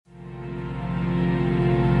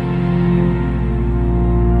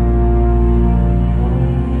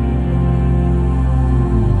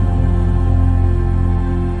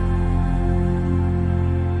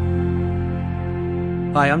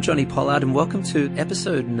Hi, I'm Johnny Pollard, and welcome to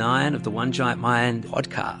episode 9 of the One Giant Mind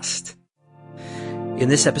podcast. In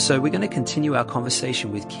this episode, we're going to continue our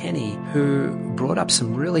conversation with Kenny, who brought up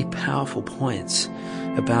some really powerful points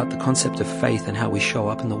about the concept of faith and how we show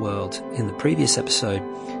up in the world in the previous episode.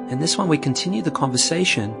 In this one, we continue the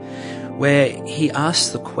conversation where he asks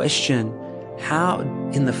the question, how,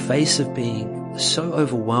 in the face of being so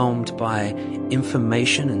overwhelmed by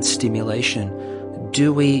information and stimulation,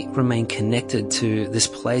 do we remain connected to this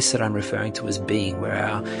place that I'm referring to as being, where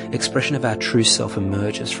our expression of our true self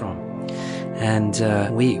emerges from?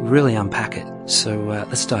 And we really unpack it. So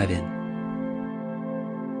let's dive in.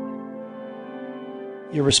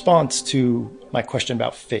 Your response to my question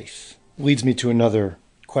about faith leads me to another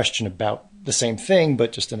question about the same thing,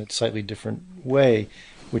 but just in a slightly different way,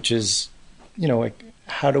 which is, like,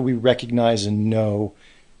 how do we recognize and know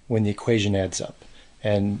when the equation adds up?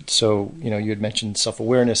 And so, you had mentioned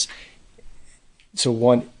self-awareness. So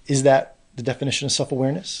one, is that the definition of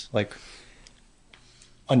self-awareness? Like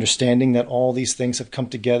understanding that all these things have come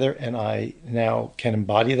together and I now can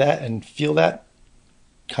embody that and feel that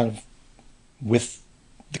kind of with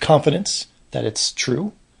the confidence that it's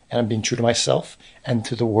true and I'm being true to myself and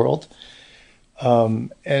to the world.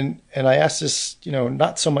 And I ask this,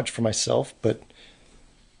 not so much for myself, but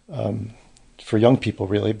for young people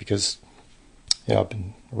really, because I've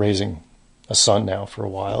been raising a son now for a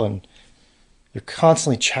while, and you're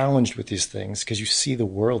constantly challenged with these things because you see the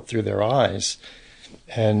world through their eyes.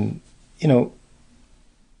 And,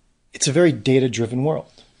 it's a very data-driven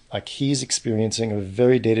world. Like, he's experiencing a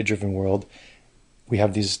very data-driven world. We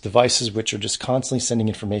have these devices which are just constantly sending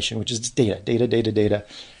information, which is data.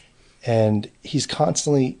 And he's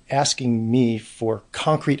constantly asking me for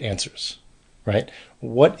concrete answers, right?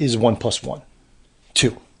 What is 1 + 1?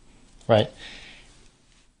 2, right?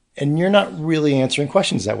 And you're not really answering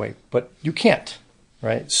questions that way, but you can't,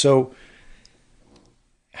 right? So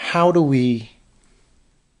how do we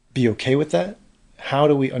be okay with that? How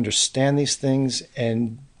do we understand these things?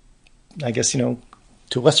 And I guess, to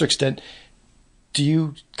a lesser extent, do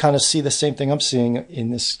you kind of see the same thing I'm seeing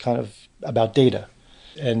in this kind of about data?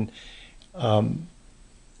 And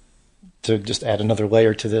to just add another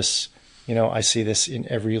layer to this, I see this in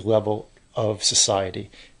every level of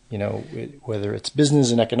society. Whether it's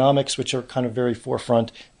business and economics, which are kind of very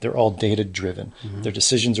forefront, they're all data-driven. Mm-hmm. Their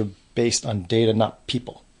decisions are based on data, not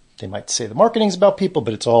people. They might say the marketing's about people,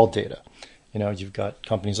 but it's all data. You've got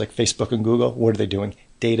companies like Facebook and Google. What are they doing?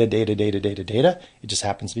 Data. It just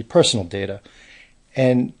happens to be personal data.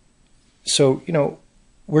 And so,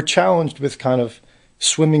 we're challenged with kind of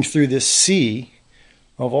swimming through this sea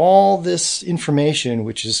of all this information,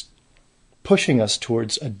 which is pushing us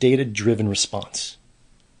towards a data-driven response.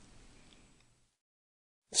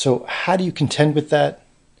 So how do you contend with that?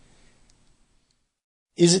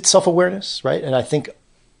 Is it self-awareness, right? And I think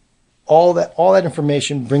all that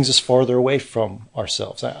information brings us farther away from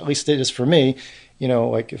ourselves. At least it is for me.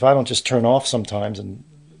 Like if I don't just turn off sometimes, and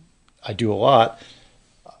I do a lot,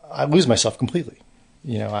 I lose myself completely.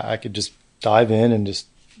 I could just dive in and just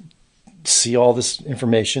see all this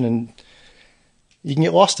information, and you can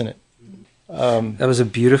get lost in it. That was a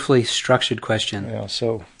beautifully structured question. Yeah,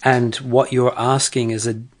 and what you're asking is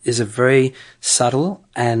a very subtle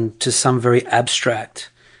and to some very abstract.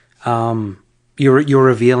 You're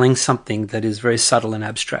revealing something that is very subtle and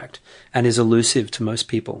abstract and is elusive to most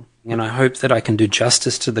people. And I hope that I can do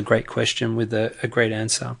justice to the great question with a great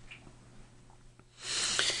answer.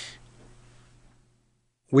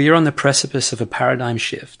 We are on the precipice of a paradigm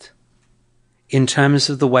shift in terms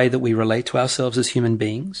of the way that we relate to ourselves as human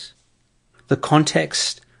beings, the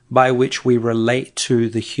context by which we relate to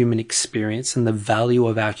the human experience and the value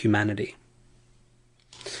of our humanity.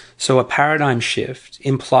 So a paradigm shift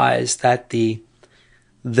implies that the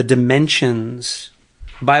dimensions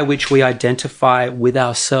by which we identify with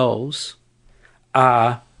ourselves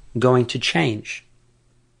are going to change.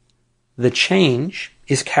 The change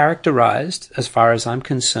is characterized, as far as I'm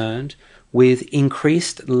concerned, with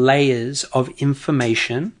increased layers of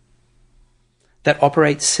information that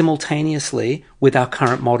operates simultaneously with our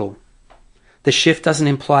current model. The shift doesn't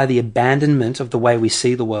imply the abandonment of the way we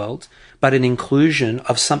see the world, but an inclusion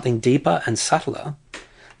of something deeper and subtler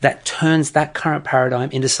that turns that current paradigm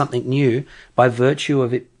into something new by virtue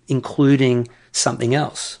of it including something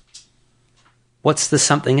else. What's the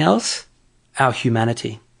something else? Our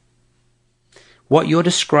humanity. What you're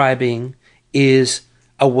describing is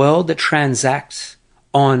a world that transacts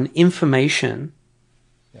on information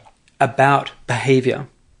about behavior,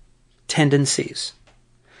 tendencies,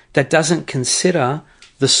 that doesn't consider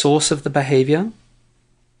the source of the behavior,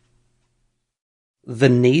 the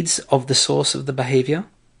needs of the source of the behavior,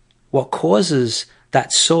 what causes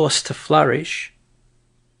that source to flourish.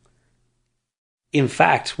 In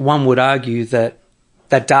fact, one would argue that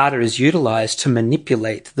that data is utilized to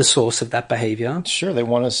manipulate the source of that behavior. Sure, they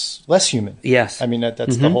want us less human. Yes. I mean,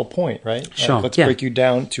 that's the whole point, right? Sure. Let's break you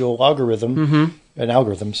down to an algorithm,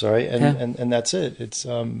 and that's it. It's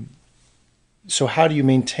so how do you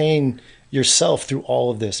maintain yourself through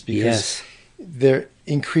all of this? Because there are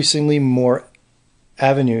increasingly more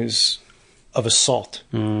avenues of assault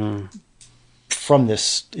from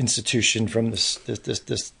this institution, from this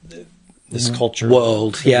culture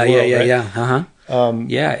world. Yeah.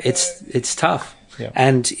 It's tough. Yeah.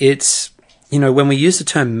 And it's, when we use the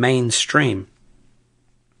term mainstream,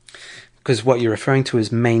 because what you're referring to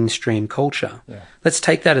is mainstream culture. Yeah. Let's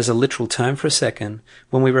take that as a literal term for a second.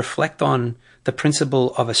 When we reflect on the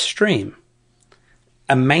principle of a stream,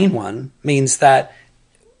 a main one means that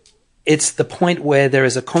it's the point where there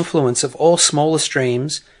is a confluence of all smaller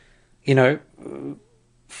streams,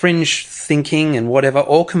 fringe thinking and whatever,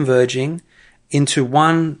 all converging into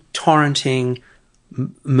one torrenting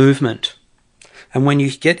movement. And when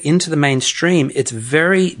you get into the mainstream, it's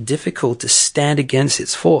very difficult to stand against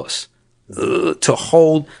its force, to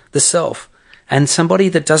hold the self. And somebody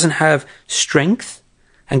that doesn't have strength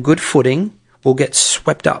and good footing will get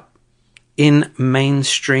swept up in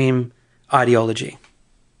mainstream ideology.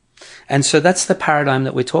 And so that's the paradigm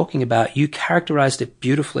that we're talking about. You characterized it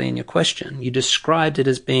beautifully in your question. You described it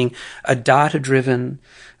as being a data-driven,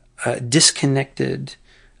 disconnected,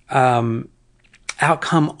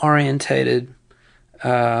 outcome-orientated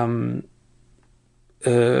sort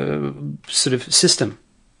of system,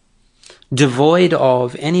 devoid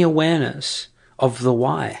of any awareness of the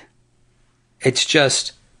why. It's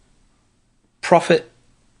just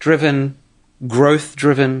profit-driven,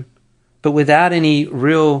 growth-driven, but without any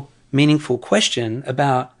real meaningful question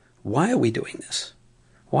about why are we doing this?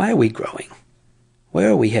 Why are we growing?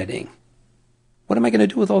 Where are we heading? What am I going to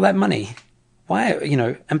do with all that money? Why,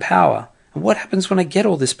 and power? And what happens when I get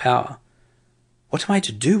all this power? What am I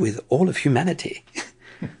to do with all of humanity?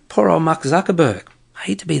 Poor old Mark Zuckerberg. I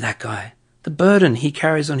hate to be that guy. The burden he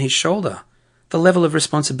carries on his shoulder, the level of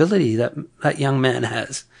responsibility that that young man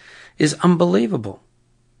has is unbelievable.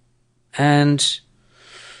 And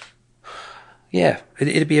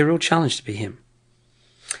it'd be a real challenge to be him.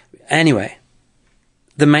 Anyway,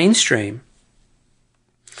 the mainstream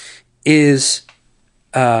is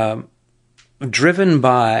driven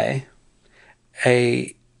by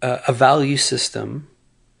a value system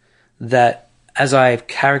that, as I've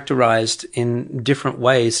characterized in different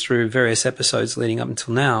ways through various episodes leading up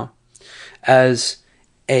until now, as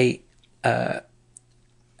a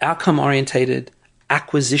outcome-orientated,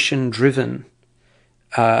 acquisition-driven,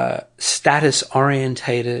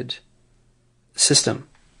 status-orientated system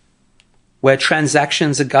where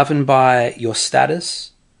transactions are governed by your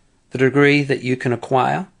status, the degree that you can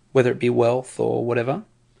acquire, whether it be wealth or whatever,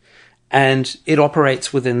 and it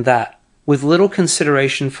operates within that with little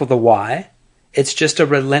consideration for the why. It's just a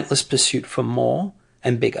relentless pursuit for more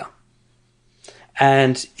and bigger.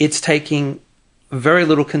 And it's taking very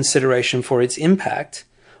little consideration for its impact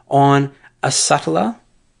on a subtler,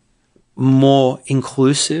 more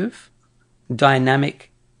inclusive,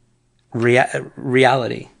 dynamic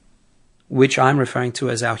reality, which I'm referring to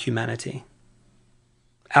as our humanity.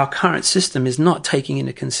 Our current system is not taking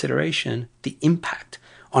into consideration the impact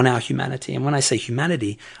on our humanity. And when I say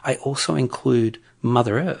humanity, I also include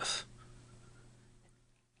Mother Earth.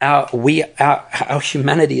 Our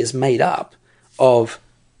humanity is made up of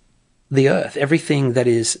the earth.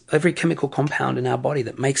 Every chemical compound in our body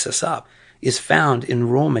that makes us up is found in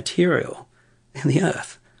raw material in the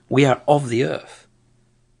earth. We are of the earth.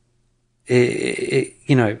 We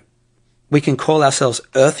can call ourselves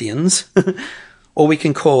Earthians, or we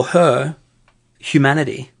can call her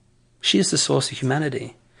humanity. She is the source of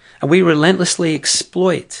humanity. And we relentlessly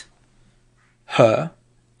exploit her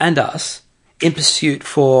and us in pursuit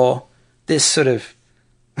for this sort of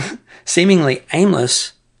seemingly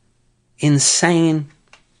aimless, insane,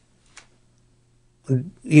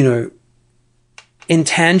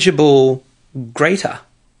 intangible, greater,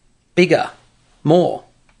 bigger, more.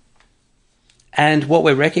 And what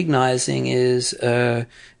we're recognizing is an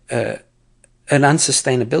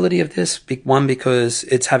unsustainability of this. One, because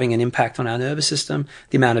it's having an impact on our nervous system,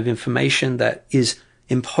 the amount of information that is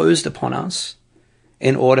imposed upon us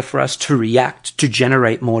in order for us to react, to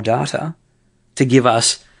generate more data, to give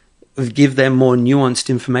them more nuanced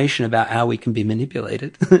information about how we can be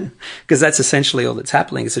manipulated. Because that's essentially all that's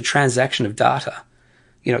happening. It's a transaction of data.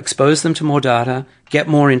 Expose them to more data, get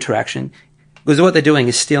more interaction. Because what they're doing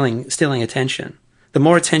is stealing attention. The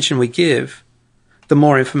more attention we give, the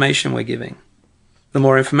more information we're giving. The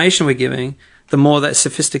more information we're giving, the more that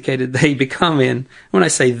sophisticated they become in. When I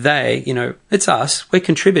say they, it's us. We're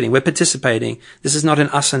contributing. We're participating. This is not an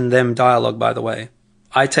us and them dialogue, by the way.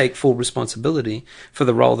 I take full responsibility for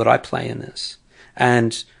the role that I play in this,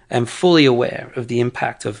 and am fully aware of the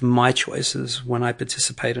impact of my choices when I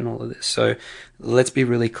participate in all of this. So let's be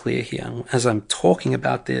really clear here. As I'm talking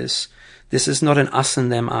about this is not an us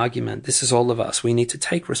and them argument. This is all of us. We need to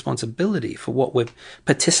take responsibility for what we're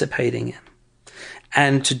participating in,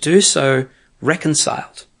 and to do so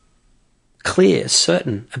reconciled, clear,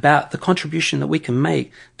 certain about the contribution that we can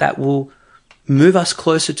make that will move us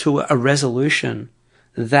closer to a resolution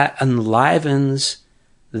that enlivens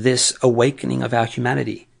this awakening of our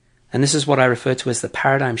humanity. And this is what I refer to as the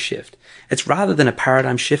paradigm shift. It's rather than a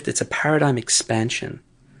paradigm shift, it's a paradigm expansion.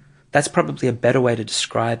 That's probably a better way to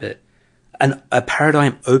describe it. A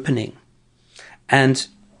paradigm opening. And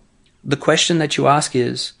the question that you ask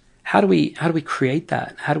is, how do we create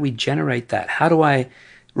that? How do we generate that? How do I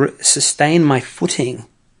sustain my footing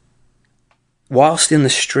whilst in the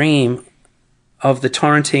stream of the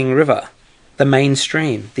torrenting river, the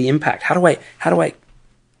mainstream, the impact? How do I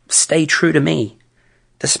stay true to me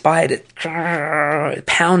despite it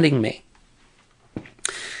pounding me?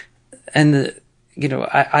 And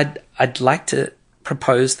I'd like to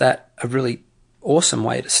propose that a really awesome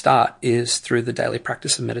way to start is through the daily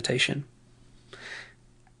practice of meditation.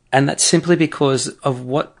 And that's simply because of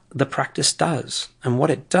what the practice does. And what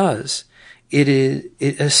it does, it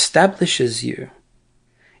establishes you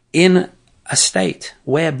in a state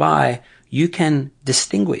whereby you can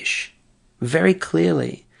distinguish very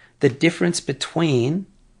clearly the difference between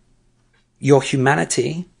your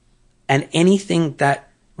humanity and anything that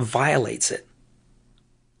violates it.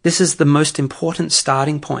 This is the most important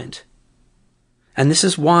starting point. And this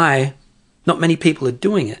is why not many people are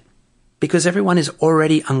doing it, because everyone is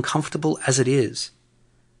already uncomfortable as it is.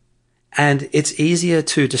 And it's easier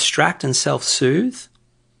to distract and self-soothe.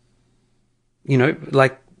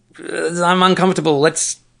 Like, I'm uncomfortable,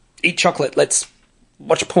 let's eat chocolate, let's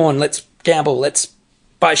watch porn, let's gamble, let's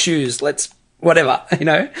buy shoes, let's whatever,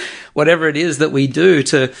 whatever it is that we do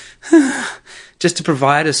to just to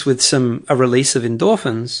provide us with a release of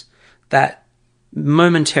endorphins that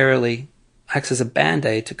momentarily acts as a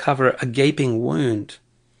band-aid to cover a gaping wound.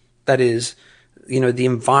 That is, the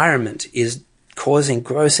environment is causing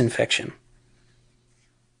gross infection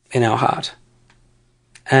in our heart.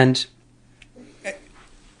 And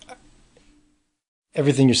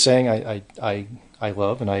everything you're saying, I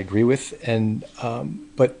love and I agree with, and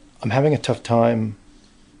but I'm having a tough time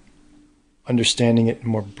understanding it in a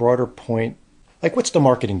more broader point. Like, what's the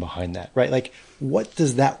marketing behind that, right? Like, what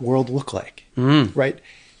does that world look like, right?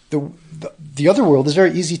 The other world is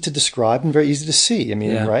very easy to describe and very easy to see. I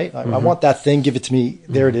mean, right? I want that thing, give it to me.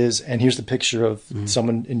 There it is. And here's the picture of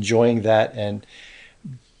someone enjoying that. And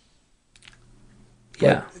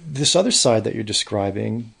this other side that you're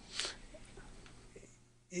describing,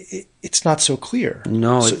 it's not so clear.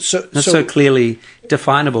 No, it's not so clearly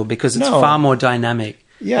definable because it's far more dynamic.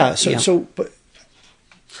 Yeah. But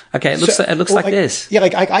okay, it looks like this. Yeah,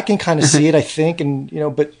 like I can kind of see it, I think, and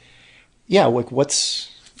but yeah, like what's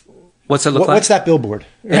it look like? What's that billboard?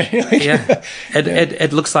 Right?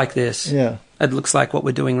 It looks like this. Yeah. It looks like what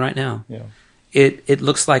we're doing right now. Yeah. It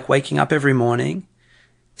looks like waking up every morning,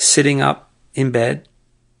 sitting up in bed,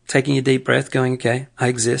 taking a deep breath, going, okay, I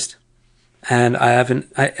exist, and I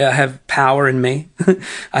have power in me.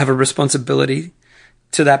 I have a responsibility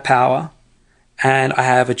to that power, and I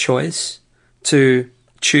have a choice to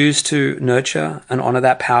choose to nurture and honor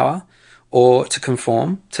that power or to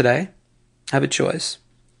conform today. I have a choice.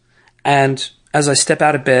 And as I step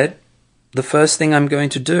out of bed, the first thing I'm going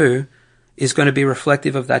to do is going to be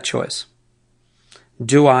reflective of that choice.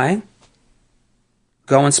 Do I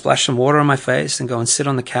go and splash some water on my face and go and sit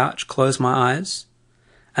on the couch, close my eyes,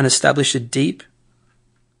 and establish a deep,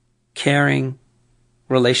 caring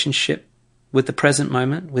relationship with the present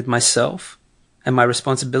moment, with myself, and my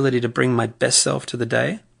responsibility to bring my best self to the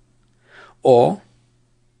day? Or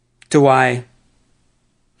do I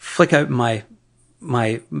flick open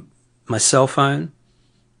my cell phone,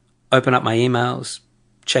 open up my emails,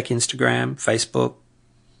 check Instagram, Facebook,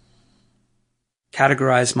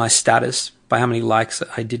 categorize my status by how many likes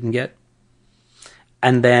I didn't get,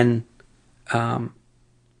 and then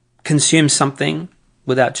consume something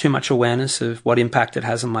without too much awareness of what impact it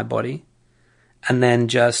has on my body, and then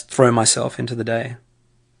just throw myself into the day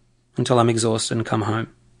until I'm exhausted and come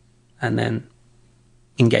home, and then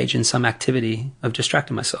engage in some activity of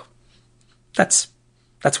distracting myself. That's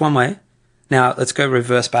one way. Now let's go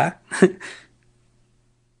reverse back.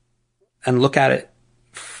 and look at it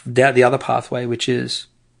down the other pathway, which is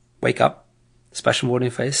wake up, splash some water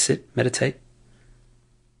in your face, sit, meditate,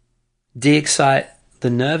 de-excite the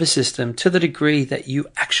nervous system to the degree that you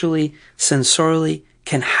actually sensorially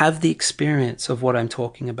can have the experience of what I'm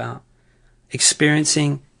talking about,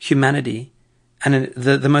 experiencing humanity. And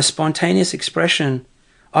the most spontaneous expression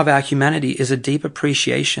of our humanity is a deep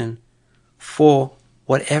appreciation for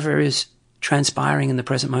whatever is transpiring in the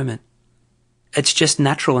present moment. It's just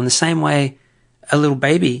natural. In the same way, a little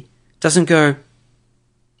baby doesn't go,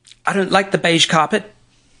 I don't like the beige carpet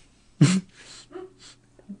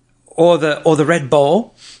or the red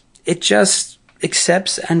bowl. It just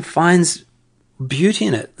accepts and finds beauty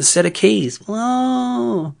in it. The set of keys.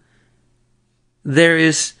 Whoa. There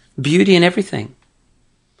is beauty in everything.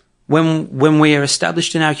 When we are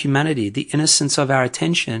established in our humanity, the innocence of our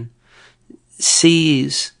attention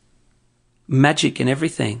sees magic in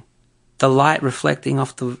everything. The light reflecting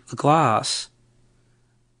off the glass,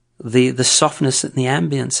 the softness and the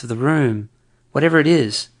ambience of the room, whatever it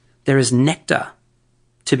is, there is nectar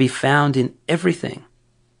to be found in everything.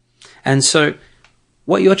 And so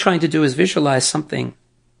what you're trying to do is visualize something,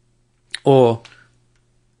 or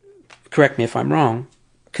correct me if I'm wrong,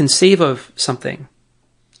 conceive of something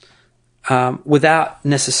without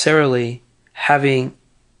necessarily having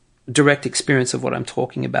direct experience of what I'm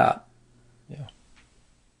talking about. Yeah.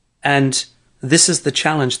 And this is the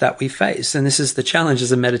challenge that we face, and this is the challenge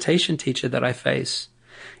as a meditation teacher that I face.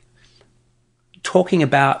 Talking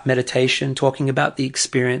about meditation, talking about the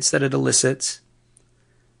experience that it elicits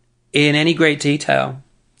in any great detail,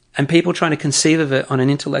 and people trying to conceive of it on an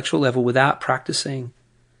intellectual level without practicing,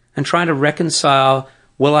 and trying to reconcile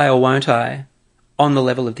will I or won't I on the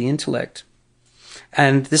level of the intellect.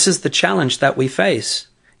 And this is the challenge that we face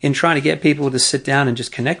in trying to get people to sit down and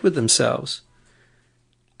just connect with themselves.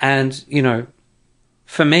 And, you know,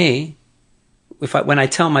 for me, when I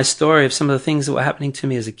tell my story of some of the things that were happening to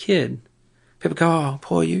me as a kid, people go, oh,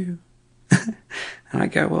 poor you. And I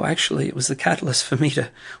go, well, actually, it was the catalyst for me to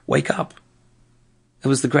wake up. It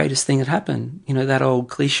was the greatest thing that happened. You know, that old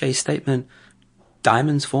cliche statement,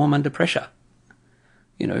 diamonds form under pressure.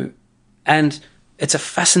 You know, and it's a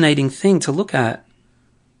fascinating thing to look at.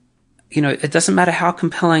 You know, it doesn't matter how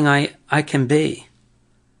compelling I can be.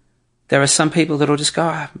 There are some people that will just go,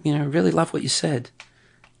 oh, you know, really love what you said,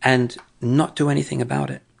 and not do anything about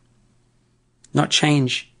it. Not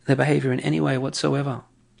change their behavior in any way whatsoever.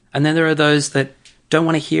 And then there are those that don't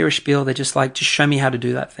want to hear a spiel. They're just like, just show me how to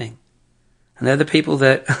do that thing. And they're the people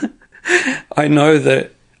that I know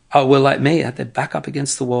that were like me, had their back up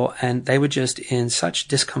against the wall, and they were just in such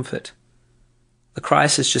discomfort. The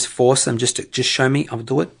crisis just forced them just show me, I'll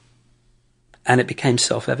do it. And it became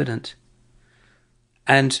self-evident.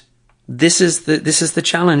 And this is the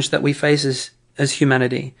challenge that we face as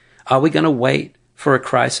humanity. Are we going to wait for a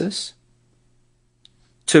crisis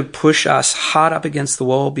to push us hard up against the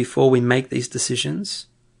wall before we make these decisions?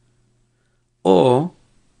 Or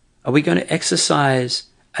are we going to exercise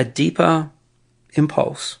a deeper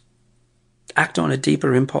impulse, act on a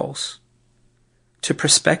deeper impulse to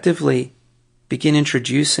prospectively begin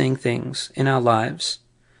introducing things in our lives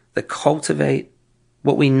that cultivate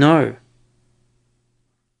what we know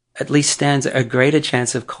at least stands a greater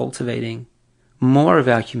chance of cultivating more of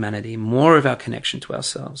our humanity, more of our connection to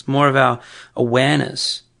ourselves, more of our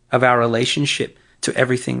awareness of our relationship to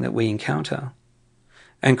everything that we encounter,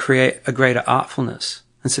 and create a greater artfulness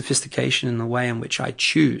and sophistication in the way in which I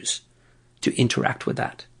choose to interact with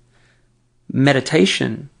that.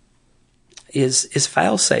 Meditation is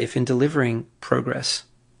fail-safe in delivering progress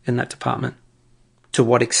in that department. To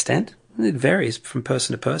what extent? It varies from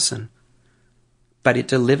person to person. But it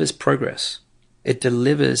delivers progress. It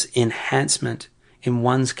delivers enhancement in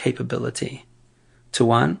one's capability to,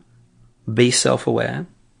 one, be self-aware.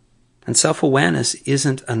 And self-awareness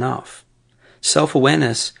isn't enough.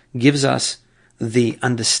 Self-awareness gives us the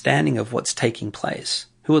understanding of what's taking place.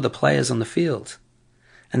 Who are the players on the field?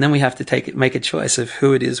 And then we have to make a choice of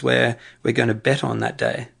who it is where we're going to bet on that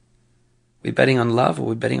day. We're betting on love, or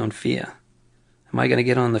we're betting on fear? Am I going to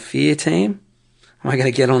get on the fear team? Am I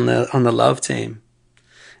going to get on the love team?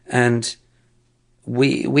 And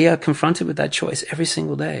we are confronted with that choice every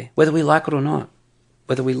single day, whether we like it or not.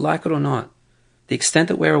 Whether we like it or not. The extent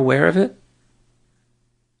that we're aware of it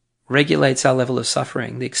regulates our level of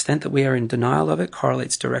suffering. The extent that we are in denial of it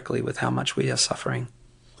correlates directly with how much we are suffering.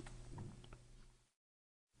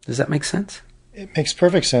 Does that make sense? It makes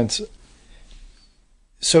perfect sense.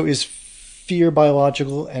 So is fear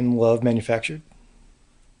biological and love manufactured?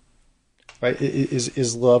 Right?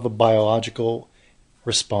 Is love a biological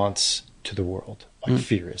response to the world, like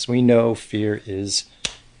fear is? We know fear is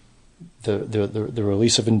the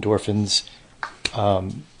release of endorphins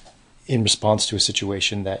in response to a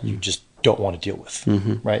situation that you just don't want to deal with,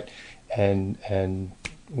 right? And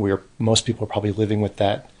most people are probably living with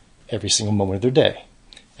that every single moment of their day,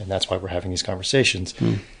 and that's why we're having these conversations.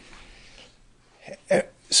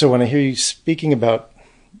 So when I hear you speaking about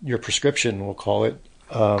your prescription, we'll call it,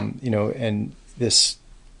 and this,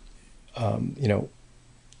 the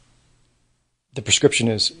prescription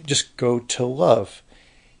is just go to love.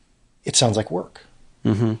 It sounds like work,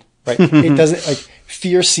 right? It doesn't, like,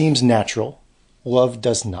 fear seems natural. Love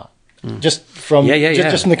does not. Just from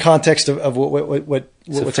just from the context of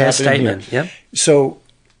what's happening statement. here. Yep. So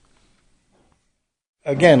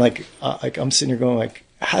again, like I'm sitting here going, like,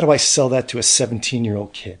 how do I sell that to a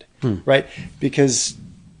 17-year-old kid, right? Because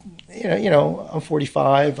I'm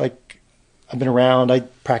 45. Like, I've been around. I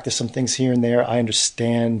practice some things here and there. I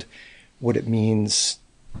understand what it means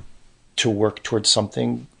to work towards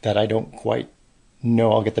something that I don't quite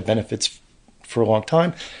know I'll get the benefits for a long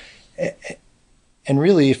time. And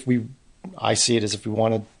really, I see it as if we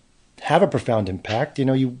want to have a profound impact,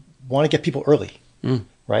 you want to get people early,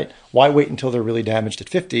 right? Why wait until they're really damaged at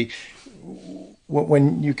 50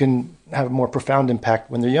 when you can have a more profound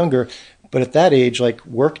impact when they're younger? But at that age, like,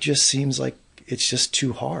 work just seems like it's just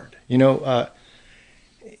too hard. Did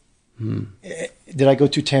I go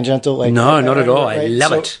too tangential? Like, no, not at all. Right? I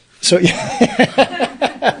love it. So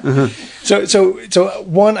yeah. So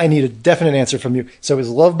one, I need a definite answer from you. So is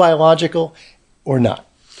love biological or not?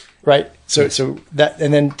 Right. So that,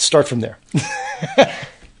 and then start from there.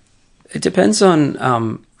 It depends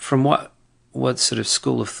on from what sort of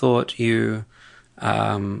school of thought you.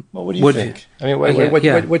 Well, what do you think? I mean,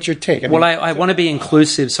 what's your take? I want to be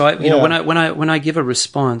inclusive. So when I give a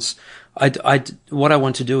response, what I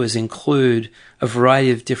want to do is include a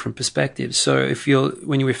variety of different perspectives. So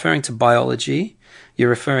when you're referring to biology, you're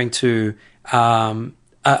referring to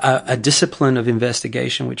a discipline of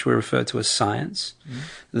investigation, which we refer to as science,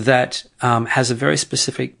 that has a very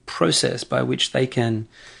specific process by which they can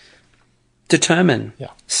determine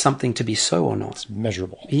something to be so or not. It's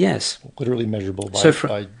measurable. Yes. Literally measurable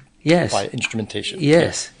by instrumentation.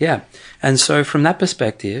 Yes, yeah. And so from that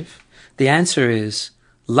perspective, the answer is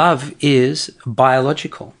love is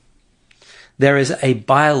biological. There is a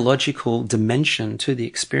biological dimension to the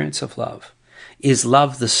experience of love. Is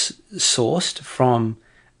love sourced from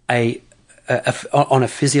on a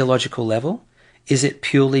physiological level? Is it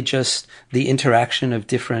purely just the interaction of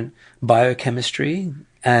different biochemistry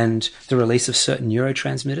and the release of certain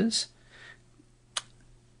neurotransmitters?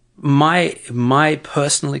 My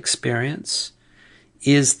personal experience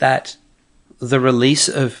is that the release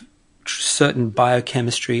of certain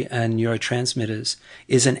biochemistry and neurotransmitters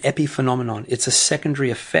is an epiphenomenon. It's a secondary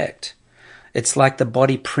effect. It's like the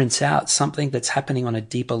body prints out something that's happening on a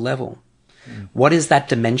deeper level. What is that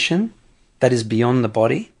dimension that is beyond the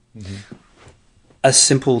body? A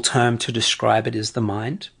simple term to describe it is the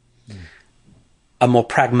mind. A more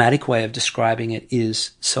pragmatic way of describing it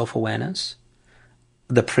is self-awareness,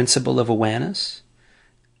 the principle of awareness.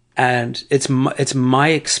 And it's my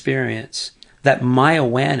experience that my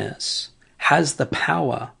awareness has the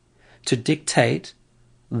power to dictate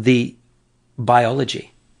the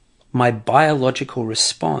biology. My biological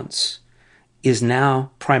response is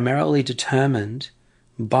now primarily determined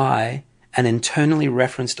by an internally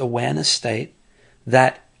referenced awareness state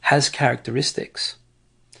that has characteristics.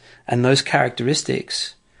 And those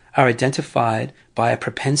characteristics are identified by a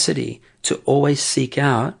propensity to always seek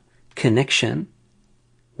out connection,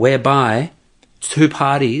 whereby two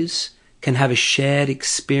parties can have a shared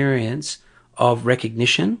experience of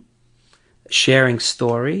recognition, sharing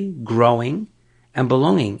story, growing, and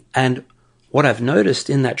belonging. And what I've noticed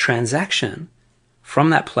in that transaction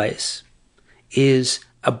from that place is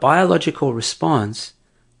a biological response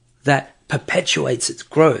that perpetuates its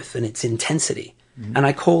growth and its intensity. And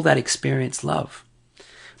I call that experience love.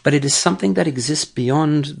 But it is something that exists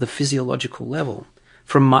beyond the physiological level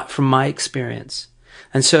from my experience.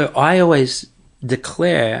 And so I always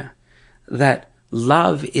declare that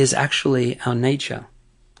love is actually our nature.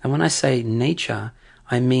 And when I say nature,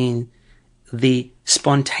 I mean the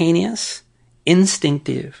spontaneous,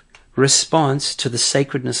 instinctive response to the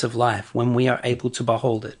sacredness of life when we are able to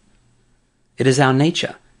behold it. It is our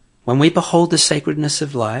nature. When we behold the sacredness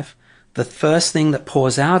of life, the first thing that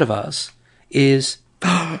pours out of us is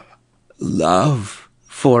love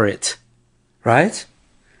for it, right?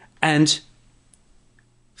 And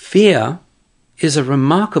fear is a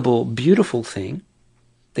remarkable, beautiful thing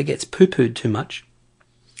that gets poo-pooed too much,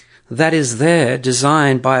 that is there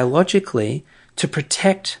designed biologically to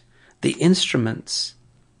protect the instruments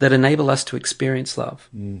that enable us to experience love.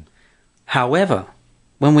 However,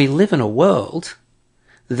 when we live in a world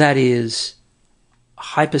that is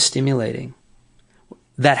hyperstimulating,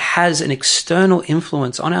 that has an external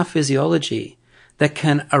influence on our physiology, that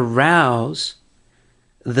can arouse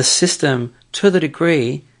the system to the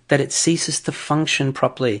degree that it ceases to function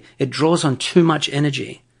properly, it draws on too much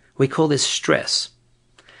energy. We call this stress.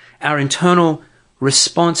 Our internal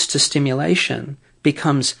response to stimulation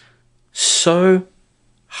becomes so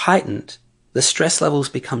heightened, the stress levels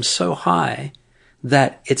become so high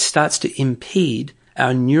that it starts to impede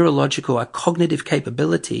our neurological, our cognitive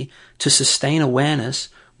capability to sustain awareness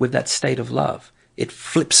with that state of love. It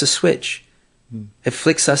flips a switch. It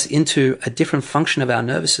flicks us into a different function of our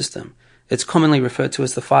nervous system. It's commonly referred to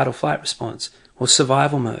as the fight or flight response or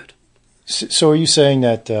survival mode. So are you saying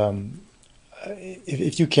that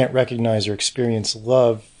if you can't recognize or experience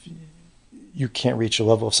love, you can't reach a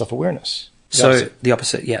level of self-awareness? The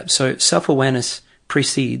opposite, yeah. So self-awareness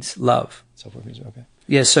precedes love. Self-awareness, okay.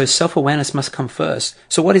 Yeah, so self-awareness must come first.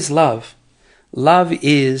 So what is love? Love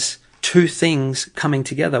is two things coming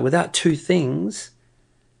together. Without two things,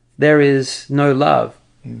 there is no love.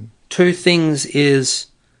 Two things is,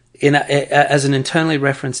 as an internally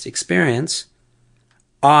referenced experience,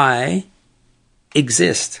 I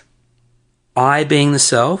exist. I, being the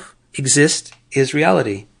self, exist is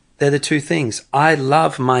reality. They're the two things. I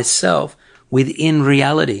love myself within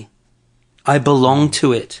reality. I belong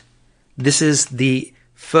to it. This is the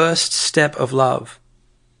first step of love,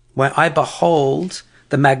 where I behold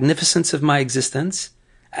the magnificence of my existence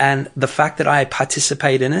and the fact that I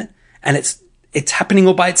participate in it, and it's happening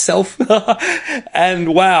all by itself.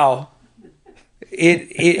 And wow,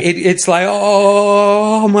 it's like,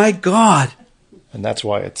 oh my God. And that's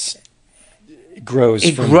why it grows.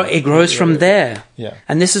 It grows from there. Yeah.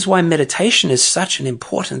 And this is why meditation is such an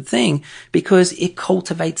important thing, because it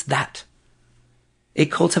cultivates that. It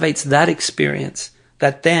cultivates that experience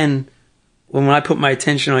that then, when I put my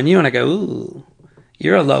attention on you and I go, ooh,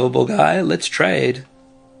 you're a lovable guy, let's trade.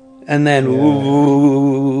 And then,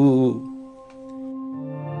 ooh.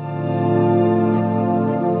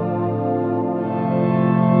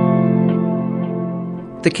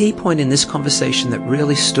 The key point in this conversation that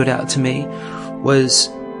really stood out to me was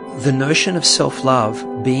the notion of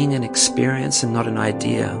self-love being an experience and not an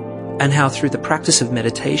idea, and how through the practice of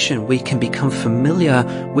meditation we can become familiar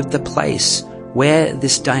with the place where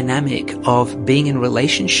this dynamic of being in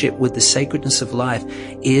relationship with the sacredness of life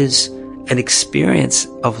is an experience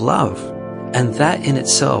of love. And that in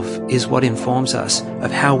itself is what informs us of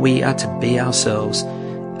how we are to be ourselves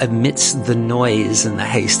amidst the noise and the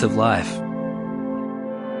haste of life.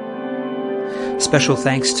 Special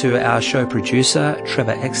thanks to our show producer,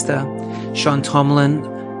 Trevor Exter, Sean Tomlin,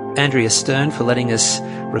 Andrea Stern for letting us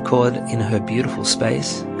record in her beautiful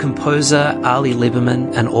space, composer Ali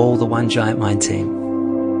Lieberman, and all the One Giant Mind team.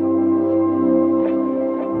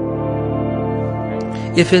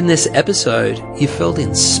 If in this episode you felt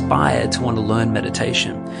inspired to want to learn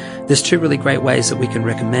meditation, there's two really great ways that we can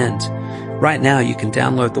recommend. Right now you can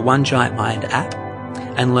download the One Giant Mind app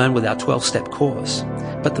and learn with our 12-step course.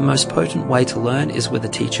 But the most potent way to learn is with a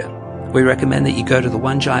teacher. We recommend that you go to the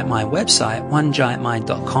One Giant Mind website,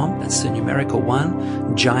 onegiantmind.com, that's the numerical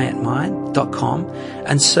 1, giantmind.com,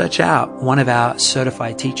 and search out one of our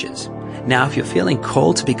certified teachers. Now, if you're feeling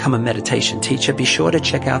called to become a meditation teacher, be sure to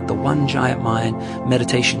check out the One Giant Mind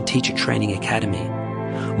Meditation Teacher Training Academy.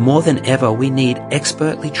 More than ever, we need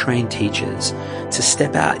expertly trained teachers to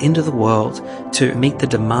step out into the world to meet the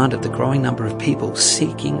demand of the growing number of people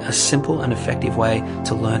seeking a simple and effective way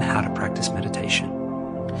to learn how to practice meditation.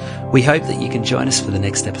 We hope that you can join us for the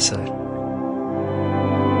next episode.